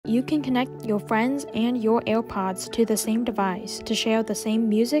you can connect your friends and your AirPods to the same device to share the same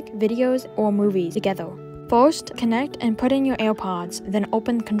music, videos, or movies together. First, connect and put in your AirPods, then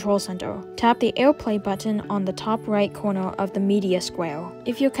open Control Center. Tap the AirPlay button on the top right corner of the media square.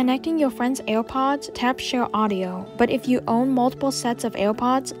 If you're connecting your friend's AirPods, tap Share Audio. But if you own multiple sets of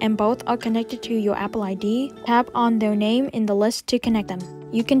AirPods and both are connected to your Apple ID, tap on their name in the list to connect them.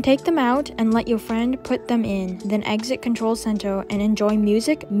 You can take them out and let your friend put them in, then exit Control Center and enjoy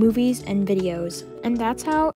music, movies, and videos. And that's how